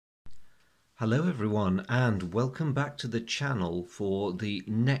Hello everyone and welcome back to the channel for the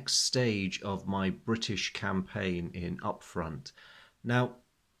next stage of my British campaign in Upfront. Now,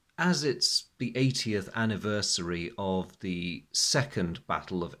 as it's the 80th anniversary of the second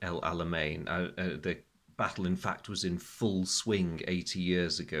Battle of El Alamein, the battle in fact was in full swing 80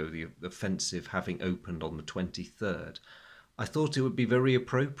 years ago, the offensive having opened on the 23rd, I thought it would be very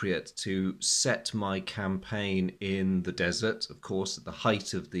appropriate to set my campaign in the desert, of course, at the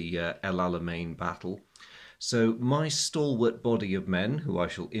height of the El Alamein battle. So my stalwart body of men, who I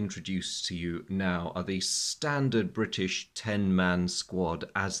shall introduce to you now, are the standard British 10-man squad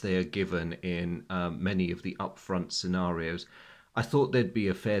as they are given in many of the upfront scenarios. I thought they'd be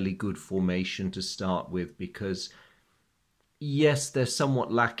a fairly good formation to start with because yes, they're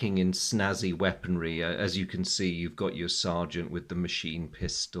somewhat lacking in snazzy weaponry. As you can see, you've got your sergeant with the machine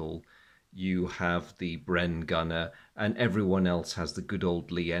pistol, you have the Bren gunner, and everyone else has the good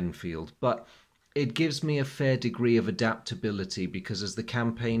old Lee Enfield. But it gives me a fair degree of adaptability because as the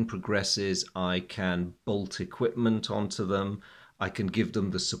campaign progresses, I can bolt equipment onto them. I can give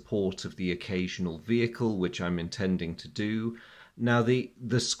them the support of the occasional vehicle, which I'm intending to do. Now, the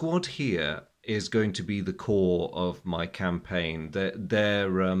squad here is going to be the core of my campaign.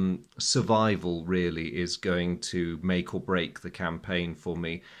 Their survival really is going to make or break the campaign for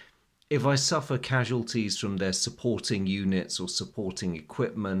me. If I suffer casualties from their supporting units or supporting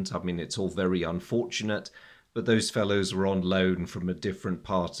equipment, I mean, it's all very unfortunate, but those fellows are on loan from a different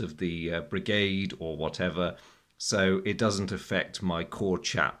part of the brigade or whatever, so it doesn't affect my core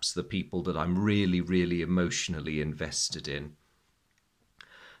chaps, the people that I'm really, really emotionally invested in.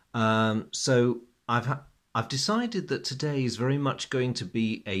 So I've decided that today is very much going to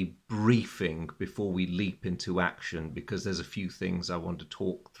be a briefing before we leap into action because there's a few things I want to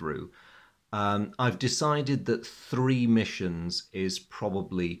talk through. I've decided that 3 missions is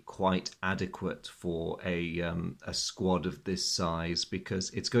probably quite adequate for a squad of this size because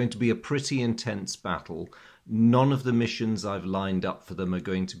it's going to be a pretty intense battle. None of the missions I've lined up for them are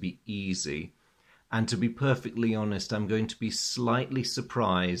going to be easy. And to be perfectly honest, I'm going to be slightly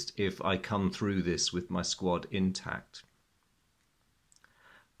surprised if I come through this with my squad intact.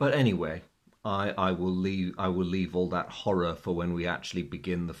 But anyway, I will leave all that horror for when we actually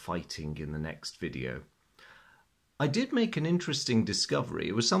begin the fighting in the next video. I did make an interesting discovery.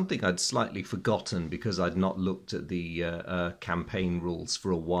 It was something I'd slightly forgotten because I'd not looked at the campaign rules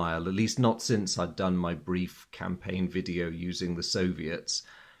for a while, at least not since I'd done my brief campaign video using the Soviets.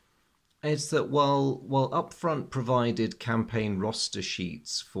 It's that while Upfront provided campaign roster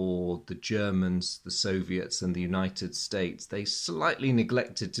sheets for the Germans, the Soviets and the United States, they slightly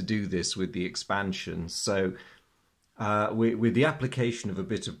neglected to do this with the expansion. So with the application of a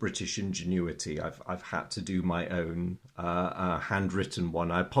bit of British ingenuity, I've had to do my own handwritten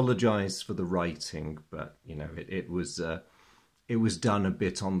one. I apologise for the writing, but you know it was done a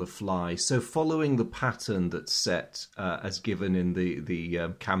bit on the fly. So following the pattern that's set as given in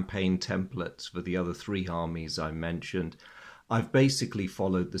the campaign templates for the other 3 armies I mentioned, I've basically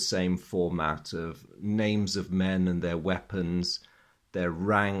followed the same format of names of men and their weapons, their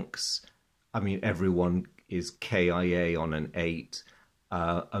ranks. I mean, everyone is KIA on an 8,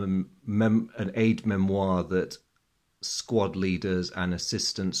 an aide memoire that squad leaders and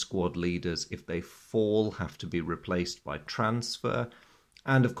assistant squad leaders, if they fall, have to be replaced by transfer,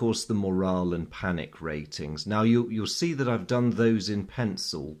 and of course the morale and panic ratings. Now you'll see that I've done those in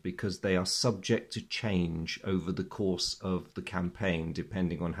pencil because they are subject to change over the course of the campaign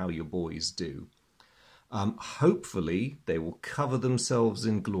depending on how your boys do. Hopefully they will cover themselves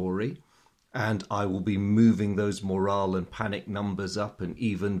in glory, and I will be moving those morale and panic numbers up and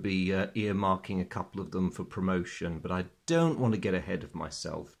even be earmarking a couple of them for promotion. But I don't want to get ahead of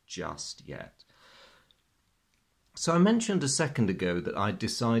myself just yet. So I mentioned a second ago that I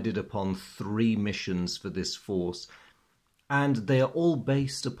decided upon 3 missions for this force, and they are all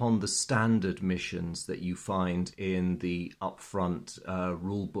based upon the standard missions that you find in the upfront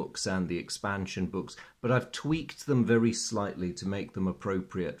rule books and the expansion books, but I've tweaked them very slightly to make them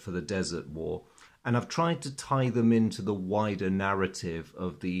appropriate for the Desert War, and I've tried to tie them into the wider narrative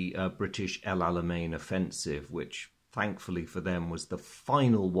of the British El Alamein offensive, which thankfully for them was the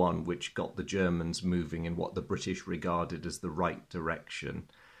final one which got the Germans moving in what the British regarded as the right direction.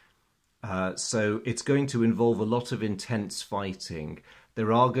 So it's going to involve a lot of intense fighting.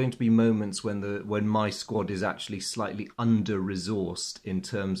 There are going to be moments when my squad is actually slightly under-resourced in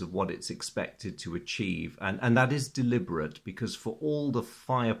terms of what it's expected to achieve. And that is deliberate because for all the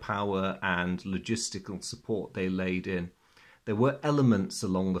firepower and logistical support they laid in, There were elements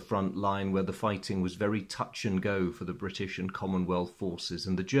along the front line where the fighting was very touch and go for the British and Commonwealth forces,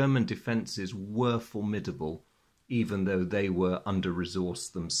 and the German defences were formidable, even though they were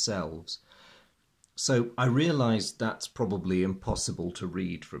under-resourced themselves. So I realise that's probably impossible to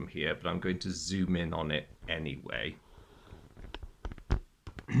read from here, but I'm going to zoom in on it anyway.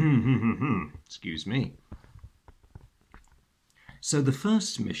 Excuse me. So the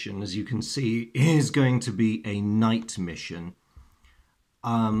first mission, as you can see, is going to be a night mission.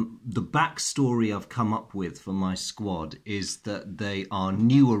 The backstory I've come up with for my squad is that they are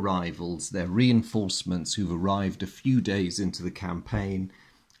new arrivals, they're reinforcements who've arrived a few days into the campaign,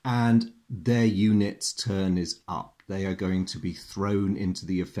 and their unit's turn is up. They are going to be thrown into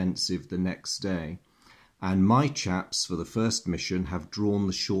the offensive the next day. And my chaps for the first mission have drawn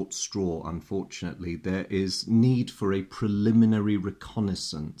the short straw, unfortunately. There is need for a preliminary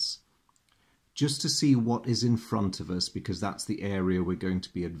reconnaissance, just to see what is in front of us, because that's the area we're going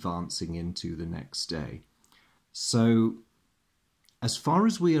to be advancing into the next day. So, as far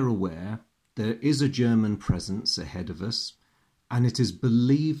as we are aware, there is a German presence ahead of us, and it is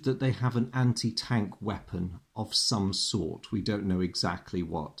believed that they have an anti-tank weapon of some sort. We don't know exactly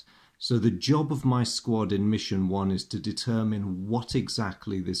what. So the job of my squad in Mission 1 is to determine what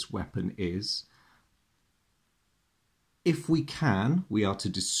exactly this weapon is. If we can, we are to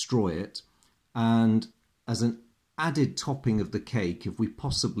destroy it. And as an added topping of the cake, if we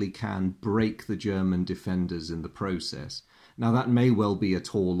possibly can, break the German defenders in the process. Now that may well be a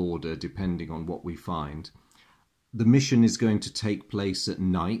tall order depending on what we find. The mission is going to take place at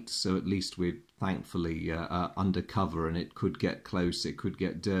night, so at least we're thankfully undercover, and it could get close, it could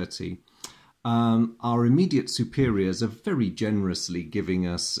get dirty. Our immediate superiors are very generously giving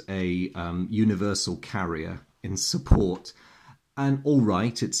us a universal carrier in support. And all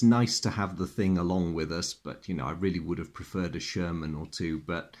right, it's nice to have the thing along with us, but, you know, I really would have preferred a Sherman or two,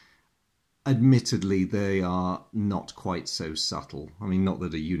 but admittedly, they are not quite so subtle. I mean, not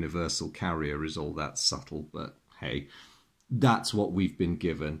that a universal carrier is all that subtle, but hey, that's what we've been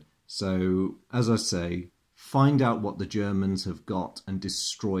given. So, as I say, find out what the Germans have got and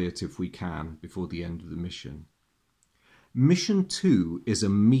destroy it if we can before the end of the mission. Mission 2 is a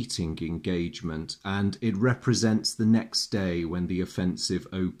meeting engagement, and it represents the next day when the offensive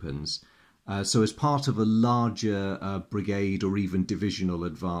opens. So as part of a larger brigade or even divisional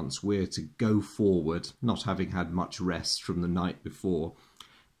advance, we're to go forward, not having had much rest from the night before,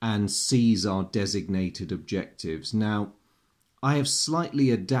 and seize our designated objectives. Now, I have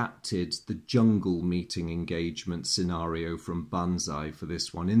slightly adapted the jungle meeting engagement scenario from Banzai for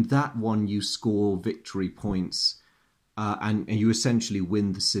this one. In that one, you score victory points and you essentially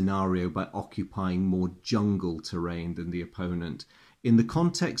win the scenario by occupying more jungle terrain than the opponent. In the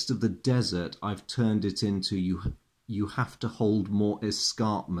context of the desert, I've turned it into you have to hold more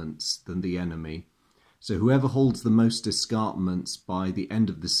escarpments than the enemy. So whoever holds the most escarpments by the end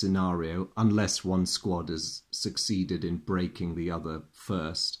of the scenario, unless one squad has succeeded in breaking the other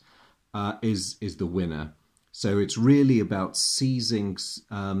first, is the winner. So it's really about seizing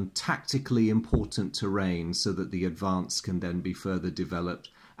tactically important terrain so that the advance can then be further developed,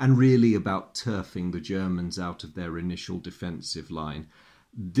 and really about turfing the Germans out of their initial defensive line.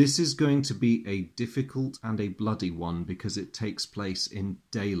 This is going to be a difficult and a bloody one because it takes place in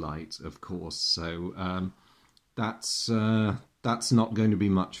daylight, of course. So that's not going to be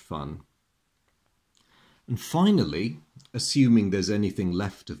much fun. And finally, assuming there's anything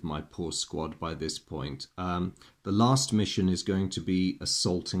left of my poor squad by this point, the last mission is going to be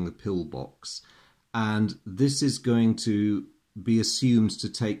assaulting the pillbox. And this is going to be assumed to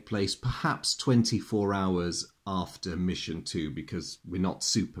take place perhaps 24 hours after mission 2, because we're not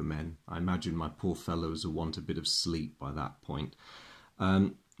supermen. I imagine my poor fellows will want a bit of sleep by that point.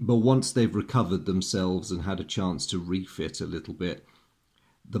 But once they've recovered themselves and had a chance to refit a little bit,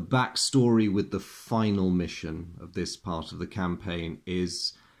 the backstory with the final mission of this part of the campaign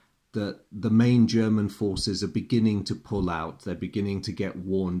is that the main German forces are beginning to pull out. They're beginning to get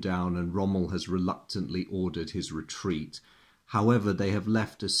worn down, and Rommel has reluctantly ordered his retreat. However, they have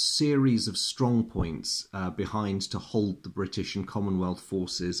left a series of strong points behind to hold the British and Commonwealth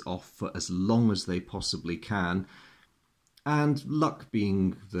forces off for as long as they possibly can. And luck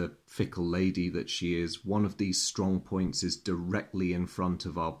being the fickle lady that she is, one of these strong points is directly in front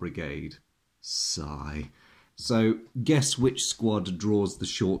of our brigade. Sigh. So guess which squad draws the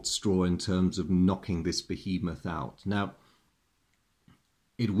short straw in terms of knocking this behemoth out. Now,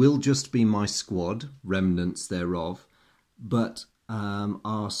 it will just be my squad, remnants thereof, but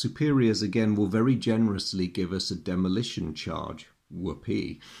our superiors again will very generously give us a demolition charge.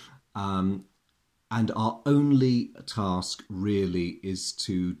 Whoopee. And our only task really is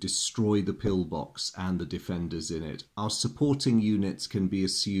to destroy the pillbox and the defenders in it. Our supporting units can be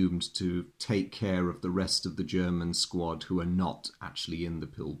assumed to take care of the rest of the German squad who are not actually in the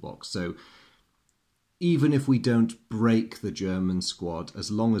pillbox. So even if we don't break the German squad, as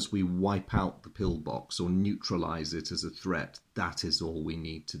long as we wipe out the pillbox or neutralize it as a threat, that is all we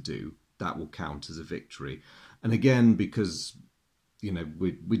need to do. That will count as a victory. And again, because, you know,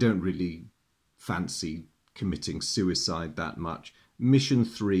 we don't really fancy committing suicide that much, mission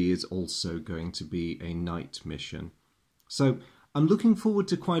 3 is also going to be a night mission. So I'm looking forward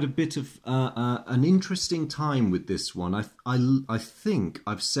to quite a bit of an interesting time with this one. I think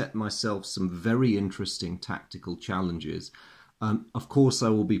I've set myself some very interesting tactical challenges. Of course, I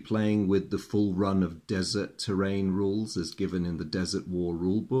will be playing with the full run of desert terrain rules as given in the Desert War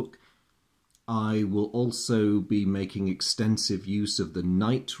rulebook. I will also be making extensive use of the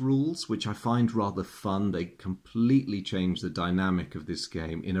night rules, which I find rather fun. They completely change the dynamic of this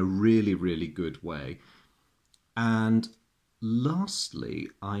game in a really, really good way. And lastly,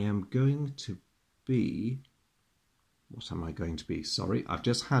 I am going to be... What am I going to be? Sorry, I've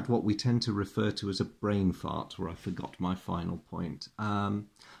just had what we tend to refer to as a brain fart, where I forgot my final point. No,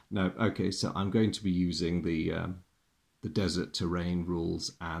 okay, so I'm going to be using the desert terrain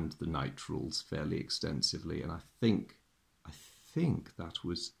rules and the night rules fairly extensively, and I think that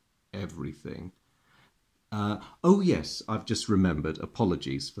was everything. Oh yes, I've just remembered,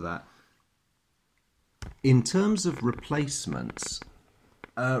 apologies for that. In terms of replacements,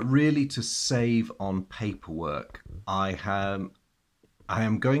 really to save on paperwork, I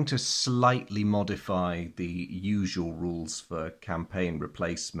am going to slightly modify the usual rules for campaign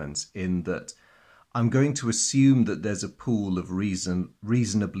replacements in that I'm going to assume that there's a pool of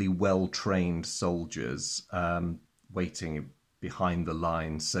reasonably well-trained soldiers waiting behind the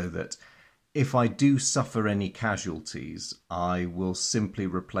lines, so that if I do suffer any casualties, I will simply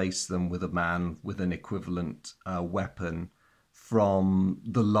replace them with a man with an equivalent weapon from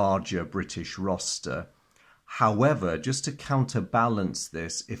the larger British roster. However, just to counterbalance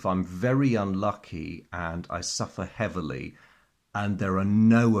this, if I'm very unlucky and I suffer heavily and there are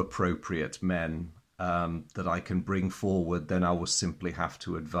no appropriate men that I can bring forward, then I will simply have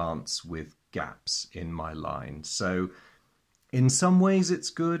to advance with gaps in my line. So in some ways it's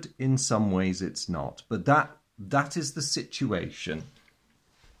good, in some ways it's not. But that is the situation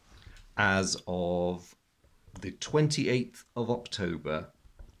as of the 28th of October,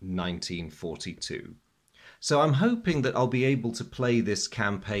 1942. So I'm hoping that I'll be able to play this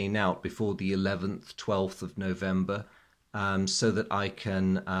campaign out before the 11th, 12th of November, so that I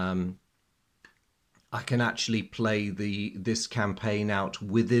can actually play this campaign out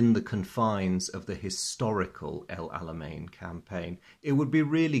within the confines of the historical El Alamein campaign. It would be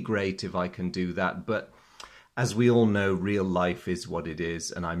really great if I can do that, but as we all know, real life is what it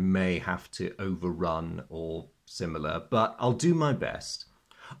is, and I may have to overrun or similar, but I'll do my best.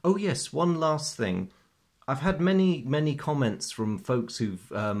 Oh yes, one last thing. I've had many comments from folks who've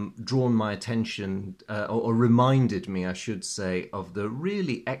drawn my attention, or reminded me, I should say, of the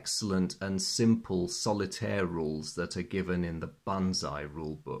really excellent and simple solitaire rules that are given in the Banzai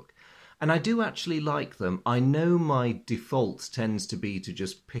rulebook. And I do actually like them. I know my default tends to be to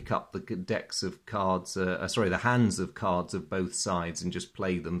just pick up the decks of cards, the hands of cards of both sides and just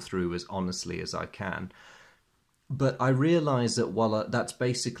play them through as honestly as I can. But I realise that while that's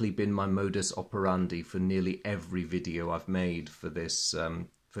basically been my modus operandi for nearly every video I've made for this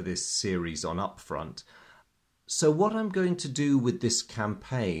series on Upfront. So what I'm going to do with this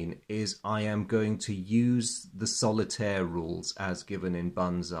campaign is I am going to use the solitaire rules as given in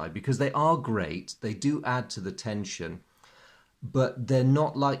Banzai, because they are great, they do add to the tension, but they're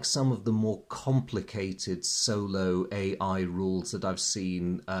not like some of the more complicated solo AI rules that I've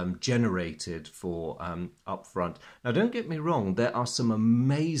seen generated for Upfront. Now, don't get me wrong, there are some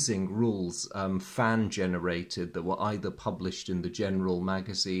amazing rules fan-generated that were either published in the General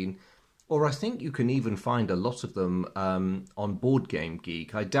magazine, or I think you can even find a lot of them on Board Game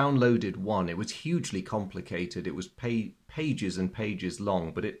Geek. I downloaded one. It was hugely complicated. It was pages and pages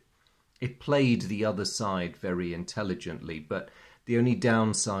long, but it played the other side very intelligently, but the only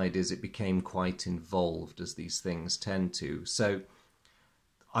downside is it became quite involved, as these things tend to. So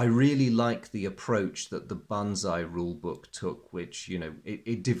I really like the approach that the Banzai rulebook took, which, you know,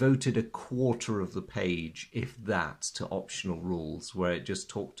 it devoted a quarter of the page, if that, to optional rules, where it just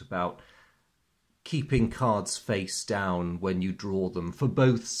talked about keeping cards face down when you draw them for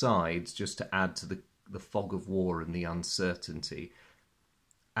both sides, just to add to the fog of war and the uncertainty.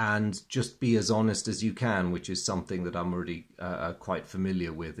 and just be as honest as you can, which is something that I'm already quite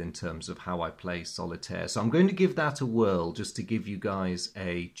familiar with in terms of how I play solitaire. So I'm going to give that a whirl just to give you guys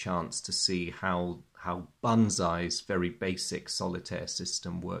a chance to see how Banzai's very basic solitaire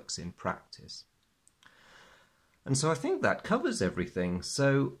system works in practice. And so I think that covers everything.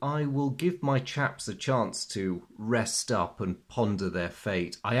 So I will give my chaps a chance to rest up and ponder their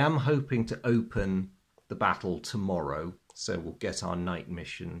fate. I am hoping to open the battle tomorrow, so we'll get our night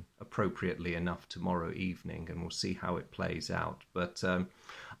mission appropriately enough tomorrow evening, and we'll see how it plays out. But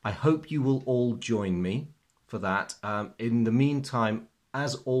I hope you will all join me for that. In the meantime,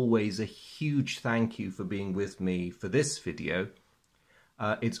 as always, a huge thank you for being with me for this video.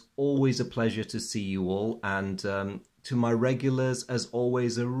 It's always a pleasure to see you all, and to my regulars, as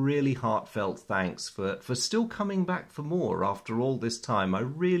always, a really heartfelt thanks for still coming back for more after all this time. I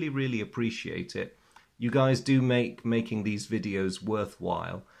really, really appreciate it. You guys do make making these videos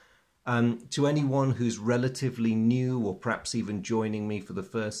worthwhile. To anyone who's relatively new or perhaps even joining me for the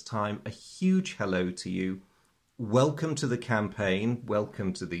first time, a huge hello to you. Welcome to the campaign.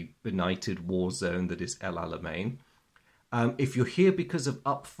 Welcome to the benighted war zone that is El Alamein. If you're here because of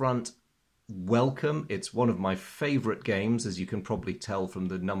Upfront, welcome. It's one of my favourite games, as you can probably tell from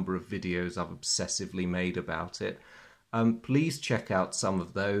the number of videos I've obsessively made about it. Please check out some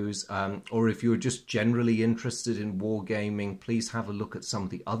of those, or if you're just generally interested in wargaming, please have a look at some of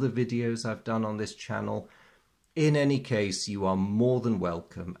the other videos I've done on this channel. In any case, you are more than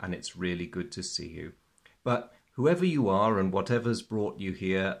welcome, and it's really good to see you. But whoever you are and whatever's brought you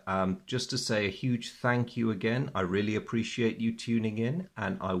here, just to say a huge thank you again. I really appreciate you tuning in,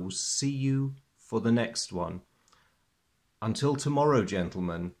 and I will see you for the next one. Until tomorrow,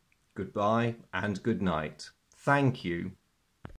 gentlemen, goodbye and good night. Thank you.